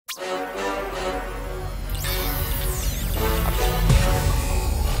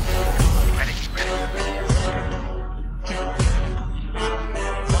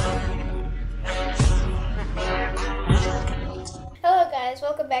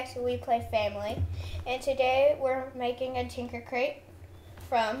back to We Play Family, and today we're making a Tinker Crate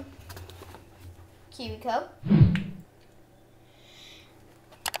from KiwiCo.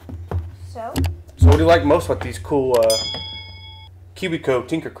 So what do you like most about these cool KiwiCo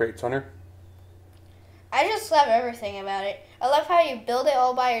Tinker Crates, Hunter? I just love everything about it. I love how you build it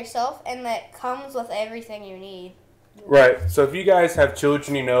all by yourself and that comes with everything you need. Right, so if you guys have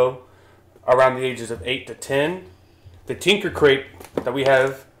children, you know, around the ages of 8 to 10, the Tinker Crate that we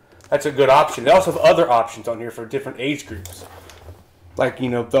have, that's a good option. They also have other options on here for different age groups. Like, you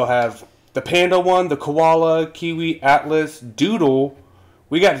know, they'll have the Panda one, the Koala, Kiwi, Atlas, Doodle.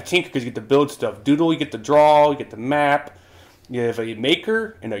 We got the Tinker because you get to build stuff. Doodle, you get the draw, you get the map. You have a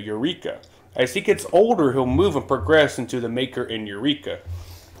Maker and a Eureka. As he gets older, he'll move and progress into the Maker and Eureka.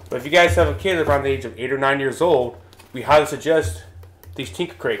 But if you guys have a kid around the age of 8 or 9 years old, we highly suggest these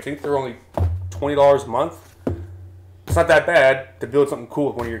Tinker Crates. I think they're only $20 a month. It's not that bad to build something cool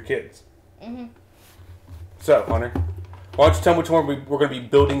with one of your kids. Mm-hmm. So, Hunter, why don't you tell me which one we're going to be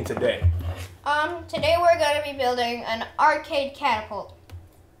building today? Today we're going to be building an arcade catapult.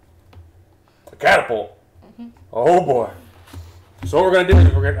 A catapult? Mm-hmm. Oh boy. So what we're going to do is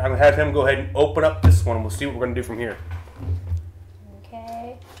I'm going to have him go ahead and open up this one and we'll see what we're going to do from here.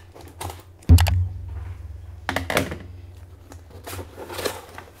 Okay.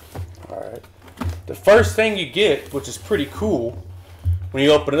 Alright. The first thing you get, which is pretty cool, when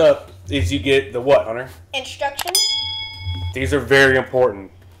you open it up, is you get the what, Hunter? Instructions. These are very important.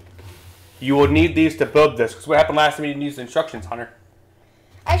 You will need these to build this, because what happened last time you didn't use the instructions, Hunter?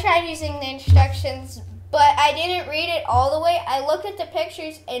 I tried using the instructions, but I didn't read it all the way. I looked at the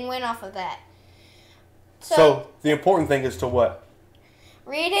pictures and went off of that. So the important thing is to what?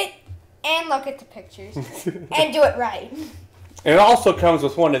 Read it and look at the pictures and do it right. And it also comes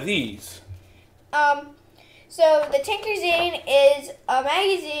with one of these. So the Tinker Zine is a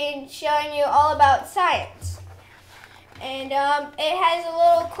magazine showing you all about science. And it has a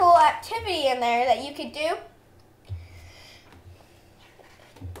little cool activity in there that you could do.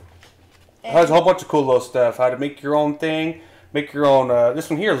 It has a whole bunch of cool little stuff. How to make your own thing. Make your own, this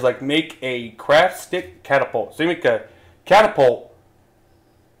one here is like make a craft stick catapult. So you make a catapult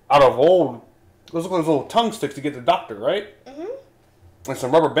out of old, those look like those little tongue sticks to get the doctor, right? Mm-hmm. And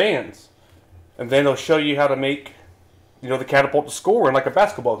some rubber bands. And then they'll show you how to make, you know, the catapult to score in like a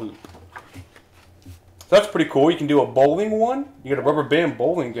basketball hoop. So that's pretty cool. You can do a bowling one. You get a rubber band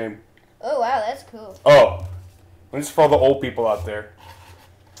bowling game. Oh, wow, that's cool. Oh, and this is for all the old people out there.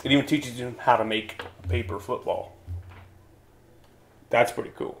 It even teaches you how to make a paper football. That's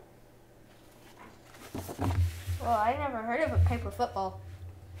pretty cool. Well, I never heard of a paper football.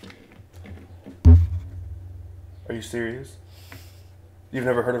 Are you serious? You've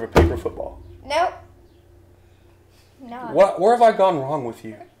never heard of a paper football? Nope. No. What? Where have I gone wrong with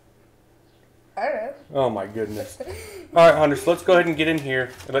you? I don't know. Oh my goodness. All right, Hunter, so let's go ahead and get in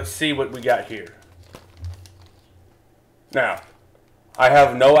here and let's see what we got here. Now, I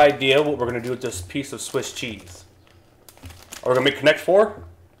have no idea what we're going to do with this piece of Swiss cheese. Are we going to make Connect 4?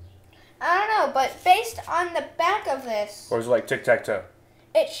 I don't know, but based on the back of this, Or is it like tic-tac-toe?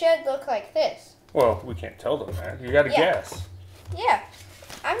 it should look like this. Well, we can't tell them that. You got to guess. Yeah.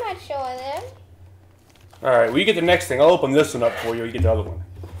 I'm not showing them. All right, well, you get the next thing. I'll open this one up for you. You get the other one.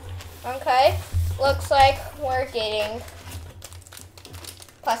 Okay. Looks like we're getting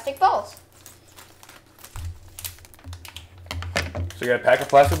plastic balls. So you got a pack of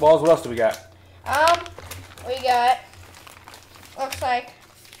plastic balls. What else do we got? We got, looks like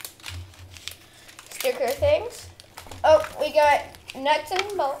sticker things. Oh, we got nuts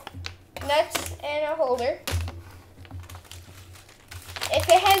and a holder. If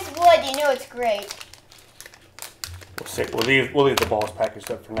it has wood, you know it's great. We'll see. We'll leave the balls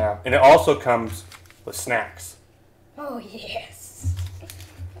packaged up for now. And it also comes with snacks. Oh, yes.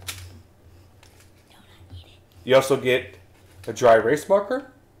 You also get a dry erase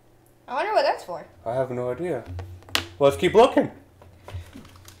marker. I wonder what that's for. I have no idea. Well, let's keep looking.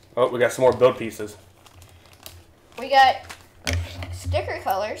 Oh, we got some more build pieces. We got sticker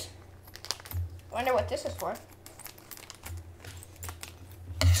colors. Wonder what this is for.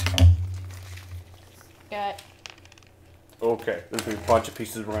 Got. Okay, there's gonna be a bunch of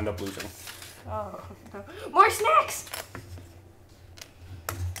pieces we're gonna end up losing. Oh, no. More snacks!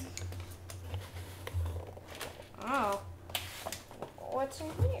 Oh. What's in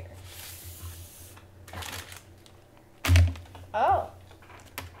here? Oh.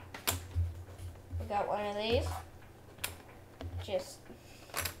 We got one of these. Just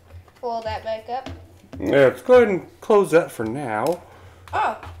pull that back up. Yeah, let's go ahead and close that for now.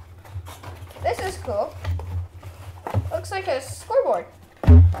 Oh. This is cool. Looks like a scoreboard.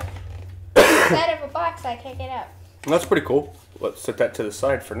 inside of a box I can't get out. Well, that's pretty cool. Let's set that to the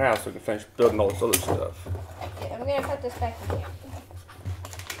side for now so we can finish building all this other stuff. Okay, I'm gonna put this back in here.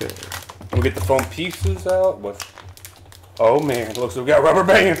 Okay. We'll get the foam pieces out. Oh man, it looks like we got rubber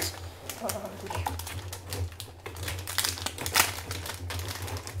bands.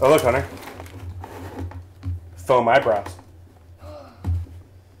 Oh look, Hunter. Foam eyebrows.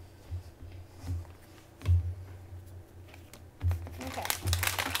 Okay.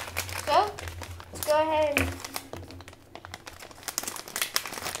 So, let's go ahead and...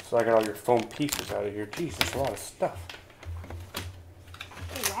 So I got all your foam pieces out of here. Jeez, that's a lot of stuff.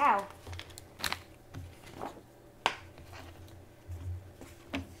 Oh, wow.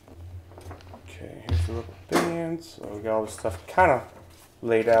 Okay, here's the rubber bands. So we got all this stuff kind of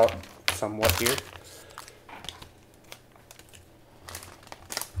laid out somewhat here.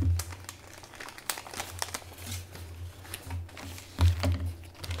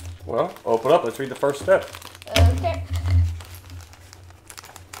 Well, open up. Let's read the first step. Okay.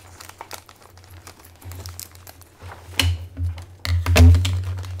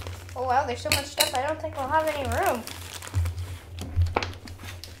 Oh wow, there's so much stuff. I don't think we'll have any room.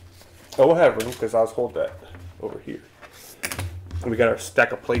 Oh, we'll have room because I'll hold that over here. And we got our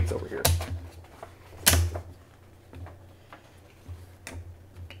stack of plates over here.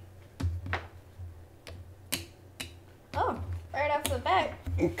 Oh, right off the bat.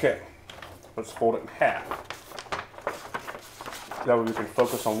 Okay, let's fold it in half. That way we can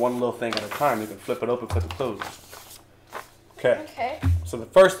focus on one little thing at a time. You can flip it open, flip it closed. Okay. Okay. So the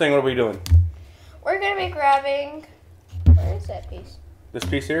first thing, what are we doing? We're gonna be grabbing. Where is that piece? This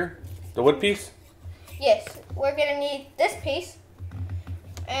piece here? The wood piece? Yes, we're gonna need this piece,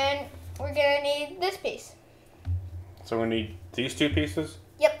 and we're gonna need this piece. So we need these two pieces?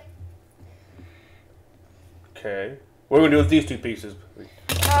 Yep. Okay. What are we gonna do with these two pieces?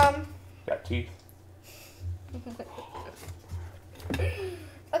 Got teeth.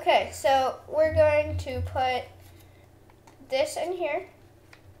 Okay, so we're going to put this in here,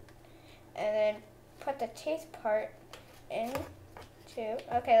 and then put the teeth part in too.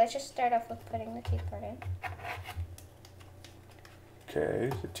 Okay, let's just start off with putting the teeth part in.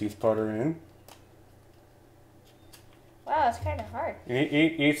 Okay, the teeth part are in. Wow, it's kind of hard. You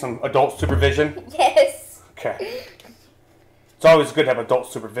need some adult supervision? Yes. Okay. It's always good to have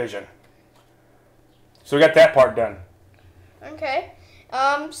adult supervision. So we got that part done. Okay.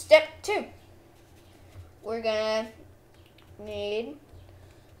 Step 2. We're gonna need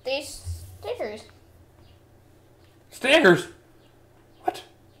these stickers. Stickers? What?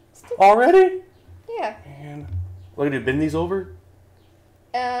 Already? Yeah. Man. We're gonna bend these over?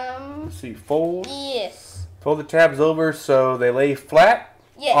 Let's see, fold. Yes. Fold the tabs over so they lay flat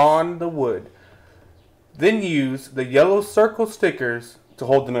Yes. on the wood. Then use the yellow circle stickers to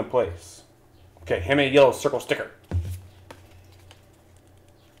hold them in place. Okay, hand me a yellow circle sticker.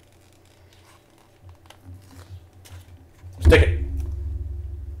 Stick it.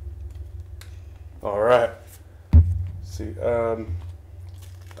 All right. Let's see,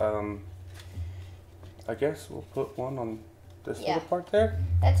 I guess we'll put one on this little part there.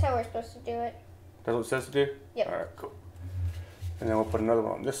 That's how we're supposed to do it. That's what it says to do? Yep. All right, cool. And then we'll put another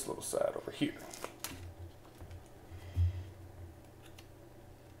one on this little side over here.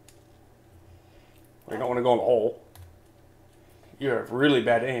 You don't want to go in the hole. You have really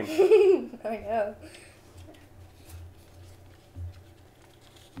bad aim. I know.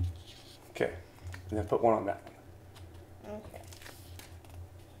 Okay. And then put one on that one. Okay.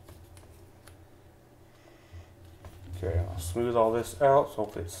 Okay, I'll smooth all this out so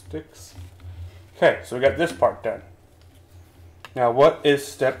hopefully it sticks. Okay, so we got this part done. Now what is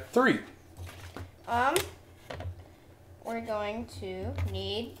step 3? We're going to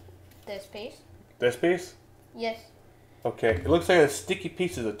need this piece. This piece? Yes. Okay, it looks like a sticky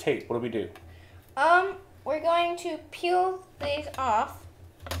pieces of tape. What do we do? We're going to peel these off.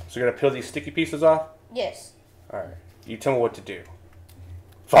 So you're gonna peel these sticky pieces off? Yes. Alright, you tell me what to do.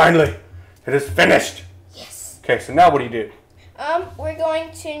 Finally! It is finished! Yes. Okay, so now what do you do? We're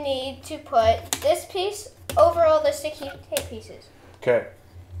going to need to put this piece over all the sticky tape pieces. Okay.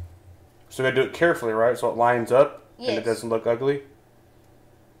 So we gotta do it carefully, right? So it lines up and Yes. it doesn't look ugly.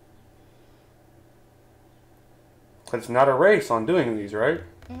 It's not a race on doing these, right?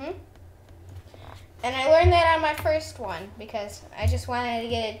 Mhm. And I learned that on my first one because I just wanted to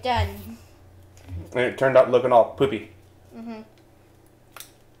get it done. And it turned out looking all poopy. Mhm.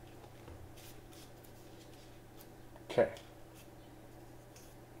 Okay.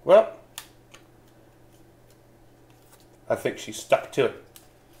 Well, I think she stuck to it.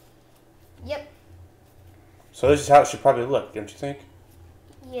 Yep. So this is how it should probably look, don't you think?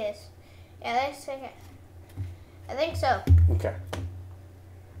 Yes. Yeah, that's okay. I think so. Okay.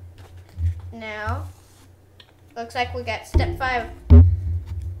 Now, looks like we got step 5.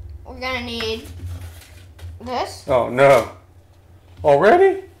 We're gonna need this. Oh no.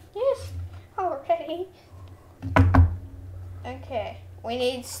 Already? Yes, already. Okay, we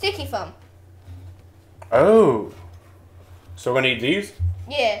need sticky foam. Oh. So we need these?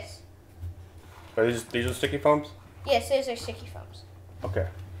 Yes. Are these are sticky foams? Yes, those are sticky foams. Okay.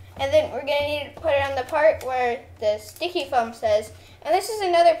 And then we're gonna need to put it on the part where the sticky foam says. And this is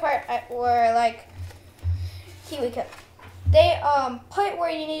another part where like KiwiCo. They put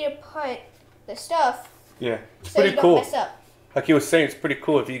where you need to put the stuff. Yeah. It's so pretty you cool. don't mess up. Like he was saying, it's pretty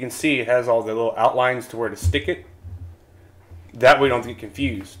cool. If you can see, it has all the little outlines to where to stick it. That way you don't get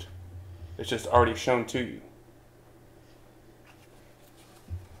confused. It's just already shown to you.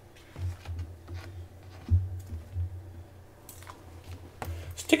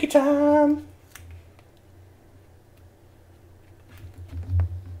 Sticky time!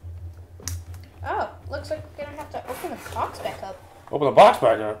 Oh, looks like we're gonna have to open the box back up. Open the box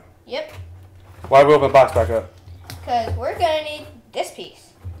back up? Yep, Why do we open the box back up? because we're gonna need this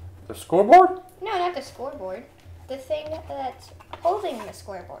piece. The scoreboard? No, not the scoreboard. The thing that's holding the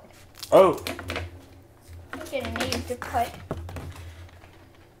scoreboard. Oh. We're gonna need to put.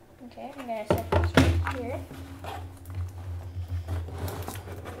 Okay, I'm gonna set this right here.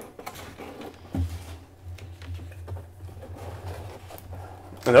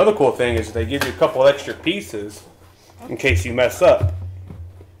 Another cool thing is they give you a couple extra pieces in case you mess up.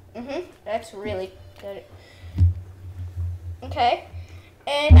 That's really good. Okay,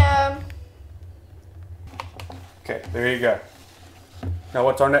 and Okay, there you go. Now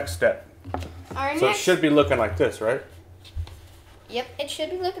what's our next step? our So next. it should be looking like this, right? Yep, it should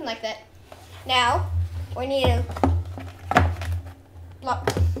be looking like that. Now we need a block.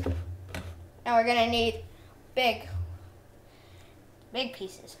 Now we're gonna need big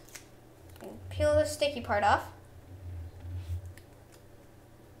pieces. Peel the sticky part off.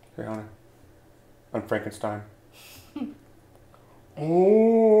 Here, Hunter. I'm Frankenstein.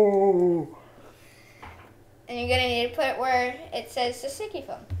 Oh. And you're gonna need to put it where it says the sticky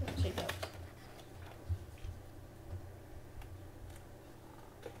foam. It should go.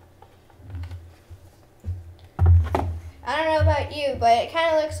 I don't know about you, but it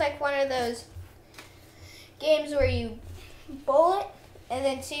kind of looks like one of those games where you bowl it and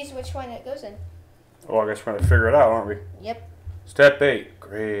then sees which one it goes in. Oh, I guess we're gonna figure it out, aren't we? Yep. Step 8.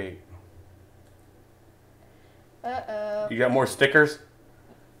 Great. Uh-oh. You got more stickers?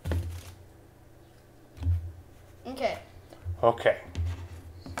 Okay. Okay.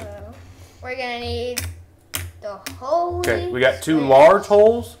 So we're gonna need the whole. Okay, we got 2 large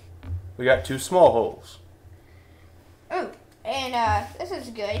holes. We got 2 small holes. Oh, and this is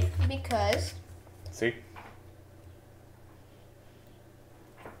good because See?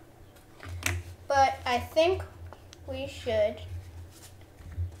 but I think we should.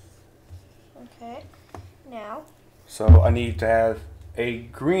 Okay. Now. So I need to have a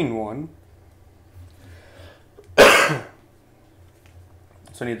green one. So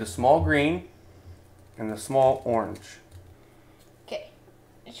I need the small green and the small orange. Okay.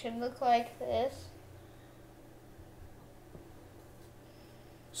 It should look like this.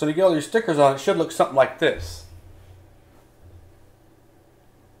 So to get all your stickers on, it should look something like this.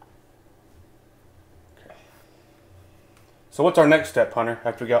 Okay. So what's our next step, Hunter,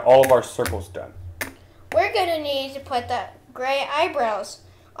 after we got all of our circles done? We're gonna need to put the gray eyebrows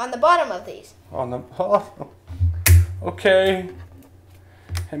on the bottom of these. On the okay.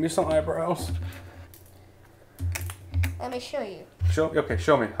 Hand me some eyebrows. Let me show you. Show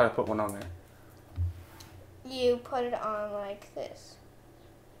me how to put one on there. You put it on like this.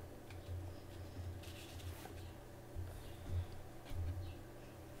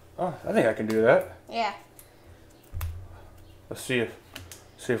 Oh, I think I can do that. Yeah. Let's see if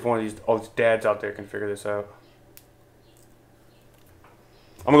one of all these dads out there can figure this out.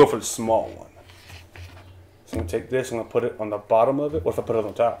 I'm gonna go for the small one. So I'm gonna take this, I'm gonna put it on the bottom of it. What if I put it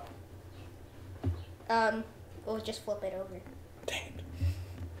on top? We'll just flip it over. Dang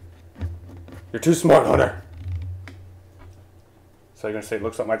it. You're too smart, Hunter. So you're gonna say it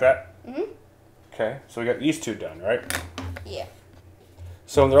looks something like that? Mm-hmm. Okay, so we got these 2 done, right? Yeah.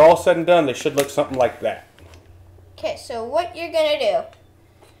 So when they're all said and done, they should look something like that. Okay, so what you're gonna do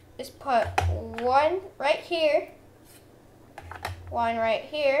is put one right here, one right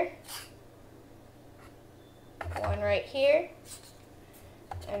here, one right here,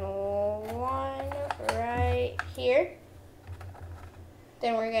 and one right here.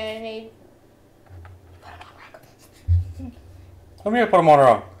 Then we're gonna need. Let me put them on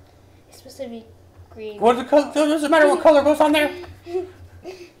wrong. It's supposed to be green. What the color? Does it matter what color goes on there?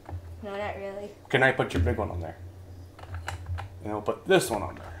 No, not really. Okay, now you put your big one on there. And we'll put this one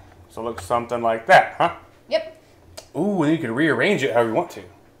on there. So it looks something like that, huh? Yep. Ooh, and you can rearrange it however you want to.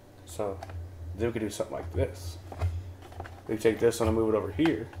 So then we could do something like this. We take this one and move it over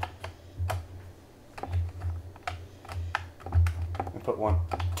here. And put one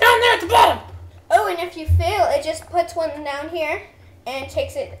down there at the bottom. Oh, and if you fail, it just puts one down here and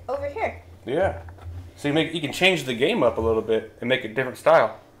takes it over here. Yeah. So you can change the game up a little bit and make it different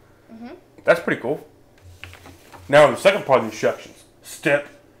style. Mhm. That's pretty cool. Now the second part of the instructions, step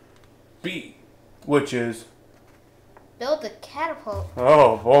B, which is build the catapult.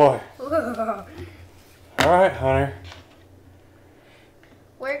 oh boy. All right, Hunter.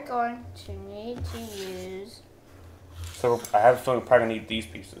 We're going to need to use. So I have a feeling we're probably gonna need these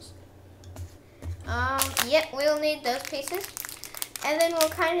pieces. Yep, we'll need those pieces, and then we'll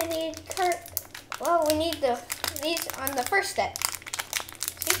kind of need well, we need these on the first step.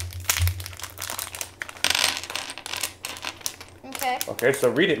 See? Okay. Okay,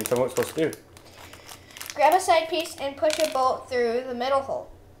 so read it and tell me what it's supposed to do. Grab a side piece and push a bolt through the middle hole.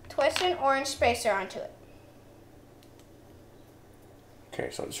 Twist an orange spacer onto it.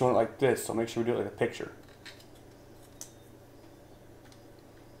 Okay, so it's showing it like this, so make sure we do it like a picture.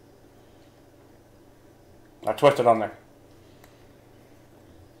 I twist it on there.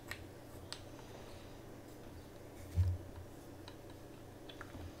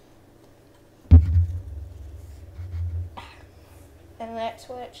 And that's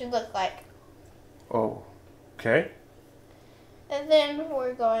what it should look like. Oh, okay. And then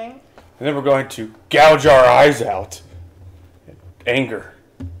we're going. And then we're going to gouge our eyes out. Anger.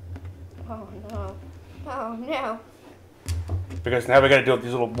 Oh no. Oh no. Because now we got to deal with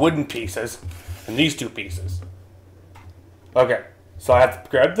these little wooden pieces and these two pieces. Okay, so I have to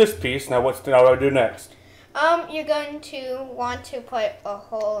grab this piece. Now what do I do next? You're going to want to put a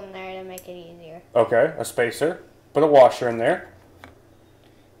hole in there to make it easier. Okay, a spacer. Put a washer in there.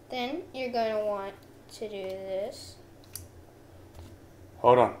 Then you're going to want to do this.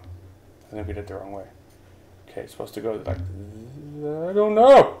 Hold on. I think we did it the wrong way. Okay, it's supposed to go like, I don't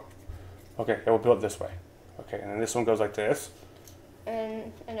know. Okay, it will build it this way. Okay, and then this one goes like this.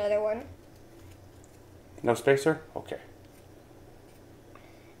 And another one. No spacer? Okay.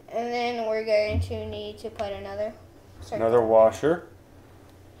 And then we're going to need to put another circle. Another washer.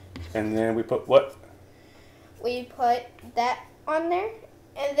 And then we put what? We put that on there,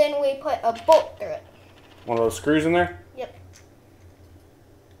 and then we put a bolt through it. One of those screws in there? Yep.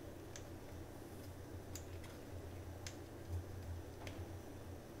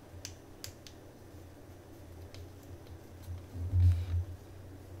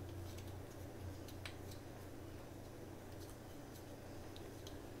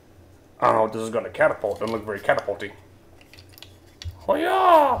 I don't know what this is going to catapult. It doesn't look very catapulty. Oh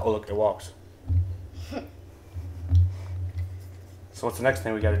yeah! Oh look, it walks. So what's the next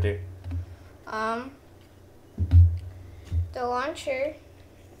thing we got to do? The launcher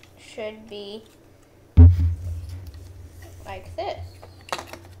should be like this.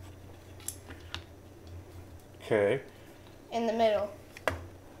 Okay. In the middle.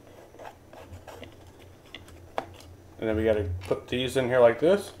 And then we got to put these in here like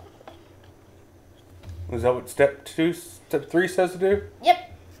this. Is that what step 3 says to do? Yep.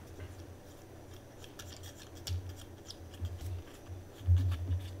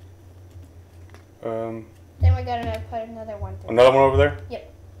 Then we're gonna put another one through. Another one over there?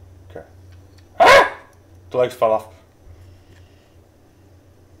 Yep. Okay. Ah! The legs fell off.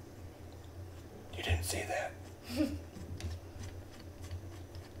 You didn't see that.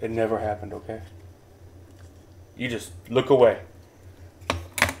 It never happened, okay? You just look away.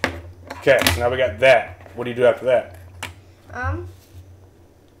 Okay, so now we got that. What do you do after that?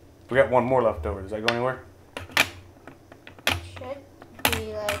 We got one more left over. Does that go anywhere? Should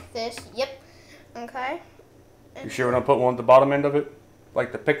be like this. Yep. Okay. You sure we're gonna put one at the bottom end of it?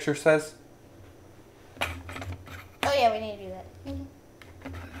 Like the picture says? Oh yeah, we need to do that.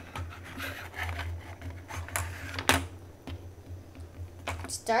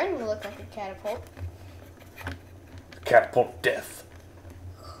 It's starting to look like a catapult. Catapult death.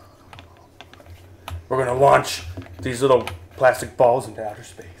 We're gonna launch these little plastic balls into outer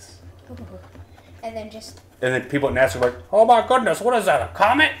space. And then just... And then people at NASA are like, oh my goodness, what is that, a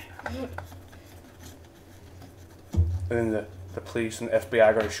comet? And then the police and the FBI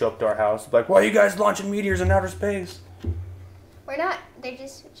are going to show up to our house. Like, why are you guys launching meteors in outer space? We're not. They're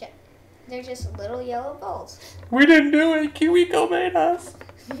just little yellow balls. We didn't do it. KiwiCo made us.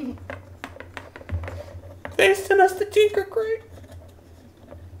 They sent us the Tinker Crate.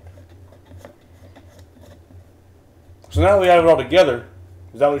 So now that we have it all together,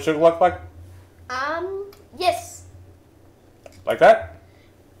 is that what it should look like? Yes. Like that?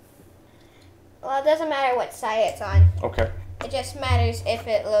 Well, it doesn't matter what side it's on. Okay. It just matters if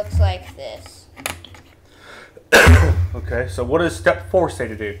it looks like this. Okay, so what does step 4 say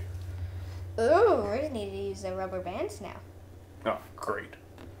to do? Ooh, we just need to use the rubber bands now. Oh, great.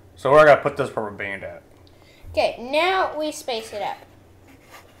 So where I gotta put this rubber band at? Okay, now we space it up.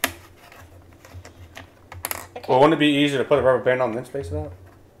 Okay. Well, wouldn't it be easier to put a rubber band on and then space it out?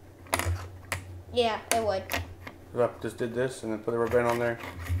 Yeah, it would. If I just did this and then put the rubber band on there.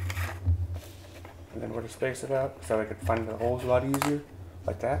 And then where to space it out so I could find the holes a lot easier.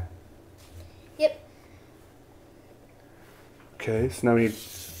 Like that. Yep. Okay, so now we need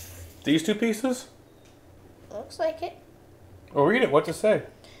these 2 pieces? Looks like it. Oh, read it. What's it say?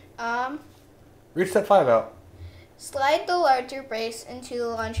 Read step 5 out. Slide the larger brace into the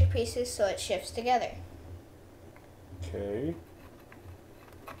launcher pieces so it shifts together. Okay.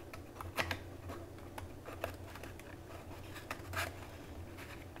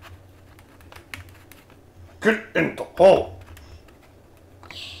 Get in the hole.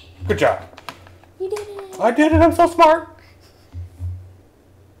 Good job. You did it. I did it. I'm so smart.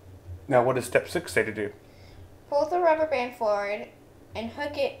 Now, what does step 6 say to do? Pull the rubber band forward and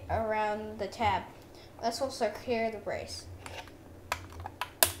hook it around the tab. This will secure the brace.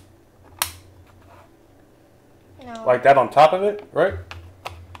 No. Like that on top of it, right?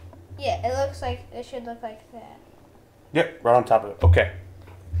 Yeah, it should look like that. Yep, right on top of it. Okay.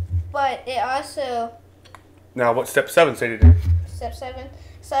 But it also, Now, what step 7 say to do? step 7,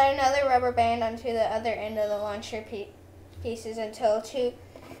 slide another rubber band onto the other end of the launcher pieces until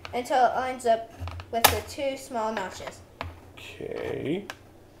it lines up with the 2 small notches. Okay.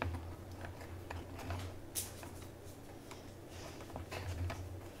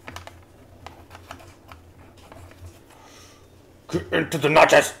 Get into the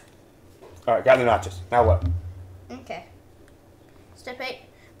notches. All right, got the notches. Now what? Okay. Step 8,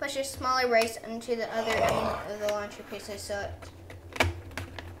 push your smaller brace into the other end of the launcher pieces so it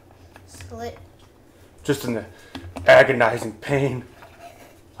slit. Just in the agonizing pain.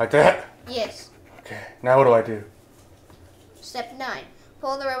 Like that? Yes. Okay, now what do I do? Step 9,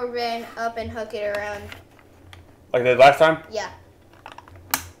 pull the rubber band up and hook it around. Like I did last time? Yeah.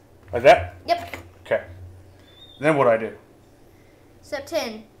 Like that? Yep. Okay. Then what do I do? Step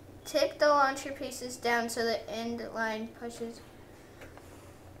 10, tip the launcher pieces down so the end line pushes.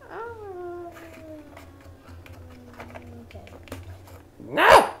 Okay.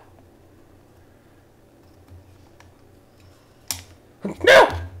 No! No!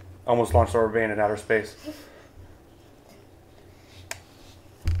 Almost launched the rubber band in outer space.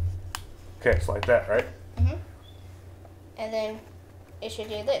 Okay, it's like that, right? Mhm. And then it should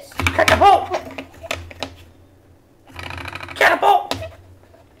do this. Catapult! Catapult!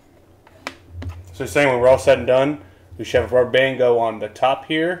 So you're saying when we're all said and done, we should have a rubber band go on the top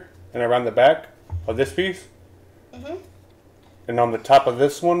here and around the back of this piece? Mhm. And on the top of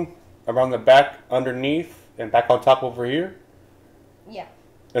this one, around the back, underneath, and back on top over here? Yeah.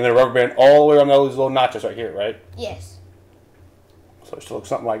 And then a rubber band all the way around those little notches right here, right? Yes. So it should look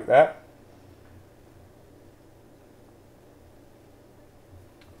something like that.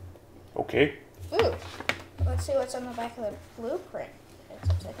 Okay. Ooh. Let's see what's on the back of the blueprint. It's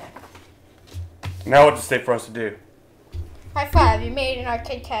upside down. Now what does it say for us to do? High five, you made an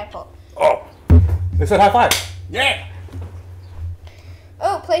arcade catapult. Oh! They said high five. Yeah!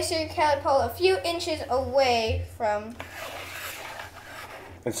 Oh, place your catapult a few inches away from...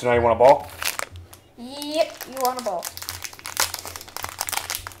 And so now you want a ball? Yep, you want a ball.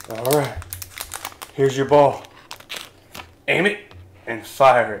 Alright. Here's your ball. Aim it and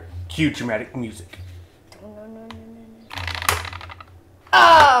fire it. Cue dramatic music. No.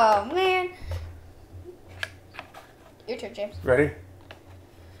 Oh, man. Your turn, James. Ready?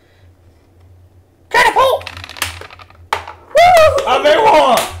 Catapult! Woo! I made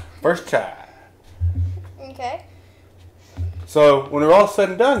one! First try. Okay. So, when we're all said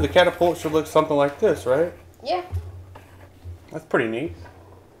and done, the catapult should look something like this, right? Yeah. That's pretty neat.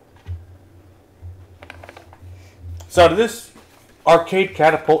 So, to this arcade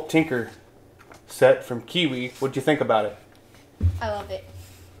catapult tinker set from Kiwi, what'd you think about it? I love it.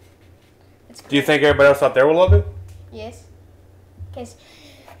 It's Do you think everybody else out there will love it? Yes. Because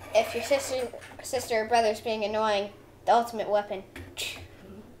if your sister or brother's being annoying, the ultimate weapon.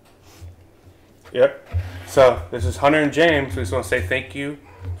 Yep. So, this is Hunter and James. We just want to say thank you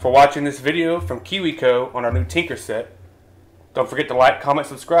for watching this video from KiwiCo on our new Tinker set. Don't forget to like, comment,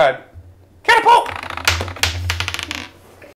 subscribe. Catapult!